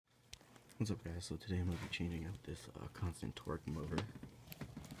What's up, guys? So today I'm going to be changing out this constant torque motor.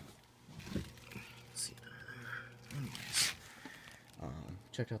 Let's see there. Anyways,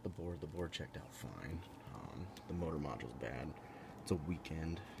 checked out the board. The board checked out fine. The motor module's bad. It's a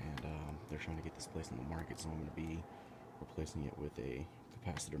weekend, and they're trying to get this place on the market, so I'm going to be replacing it with a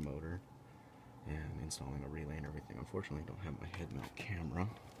capacitor motor and installing a relay and everything. Unfortunately, I don't have my head mount camera,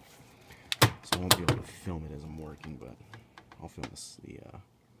 so I won't be able to film it as I'm working, but I'll film the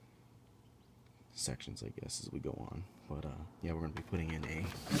sections, I guess, as we go on. But yeah, we're going to be putting in a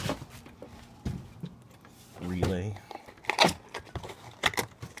relay.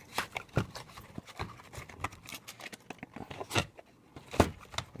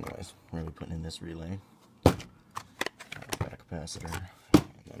 Anyways, we're going to be putting in this relay, back capacitor, and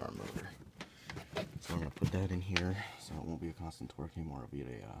then our motor. So we're going to put that in here, so it won't be a constant torque anymore. It'll be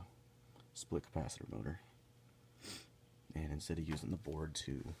a split capacitor motor. And instead of using the board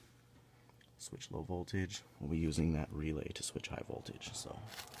to switch low voltage, we'll be using that relay to switch high voltage. So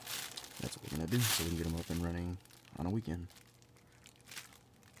that's what we're going to do, so we can get them up and running on a weekend.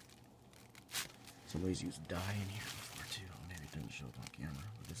 Somebody's used dye in here before too. Maybe it didn't show up on camera,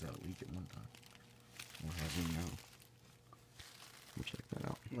 but this had a leak at one time. Or has one now. We'll check that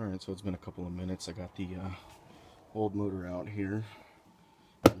out. Alright, so it's been a couple of minutes. I got the old motor out here.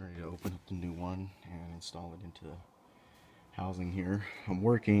 I'm ready to open up the new one and install it into the housing here. I'm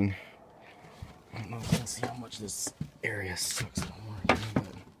working. I don't know if you can see how much this area sucks that I'm working,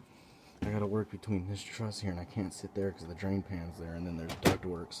 but I gotta work between this truss here, and I can't sit there because the drain pan's there, and then there's duct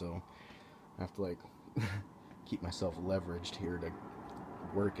work, so I have to like keep myself leveraged here to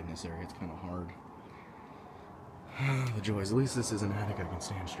work in this area. It's kind of hard. The joys. At least this is an attic I can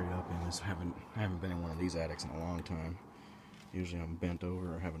stand straight up in. I haven't been in one of these attics in a long time. Usually I'm bent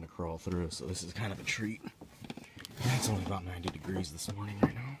over or having to crawl through, so this is kind of a treat. It's only about 90 degrees this morning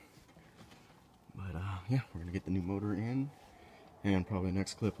right now. But yeah, we're gonna get the new motor in, and probably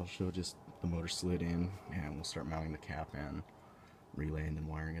next clip I'll show just the motor slid in, and we'll start mounting the cap and relay and then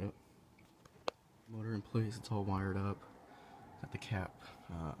wiring it up. Motor in place, it's all wired up. Got the cap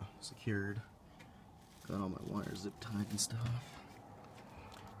secured. Got all my wires zip tied and stuff.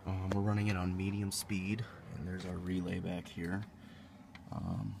 We're running it on medium speed, and there's our relay back here.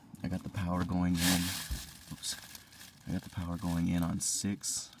 I got the power going in. Oops. I got the power going in on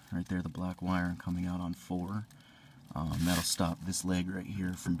 6, right there, the black wire, and coming out on 4. That'll stop this leg right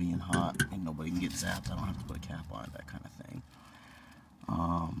here from being hot, and nobody can get zapped. I don't have to put a cap on it, that kind of thing.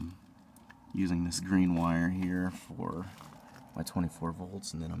 Using this green wire here for my 24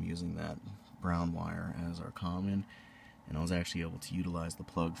 volts, and then I'm using that brown wire as our common, and I was actually able to utilize the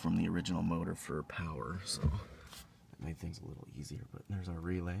plug from the original motor for power, so that made things a little easier. But there's our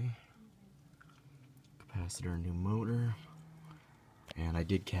relay, capacitor, new motor, and I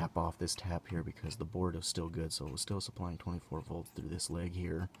did cap off this tap here because the board is still good, so it was still supplying 24 volts through this leg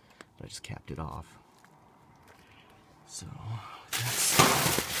here, but I just capped it off. So that's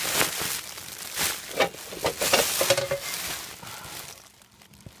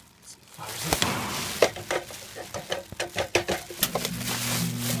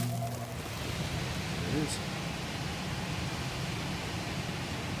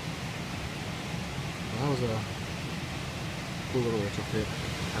that was a cool little retrofit.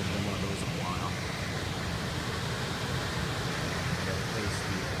 Haven't done one of those in a while. Gotta replace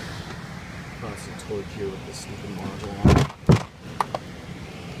the constant torque here with this stupid module on.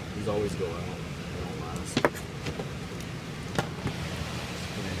 These always go out. They don't last. Just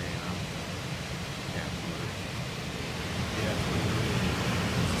put in a cap motor. Yeah.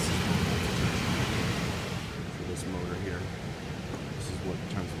 For this motor here. This is what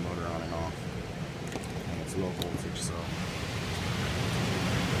turns the motor on and off. It's low voltage, so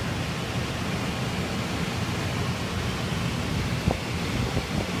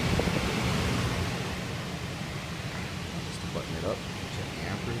just button it up, check the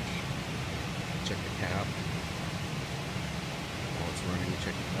amperage, check the cap. While it's running,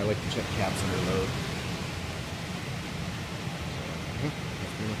 I like to check caps under load. So, yeah,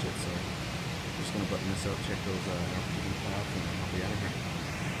 that's pretty much it. So I'm just gonna button this up, check those amperage and cap, and then I'll be out of here.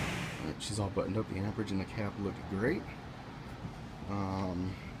 She's all buttoned up. The amperage and the cap look great.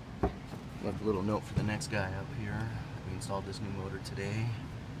 Left a little note for the next guy up here. We installed this new motor today,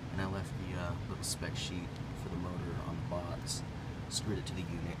 and I left the little spec sheet for the motor on the box. Screwed it to the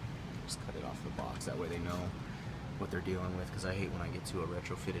unit. Just cut it off the box. That way they know what they're dealing with. Because I hate when I get to a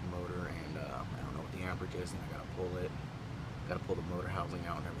retrofitted motor and I don't know what the amperage is, and I gotta pull it. Gotta pull the motor housing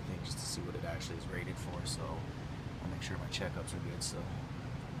out and everything just to see what it actually is rated for. So I'll make sure my checkups are good. So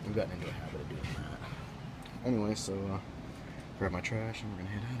I've gotten into a habit of doing that. Anyway, so grab my trash and we're gonna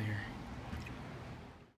head out of here.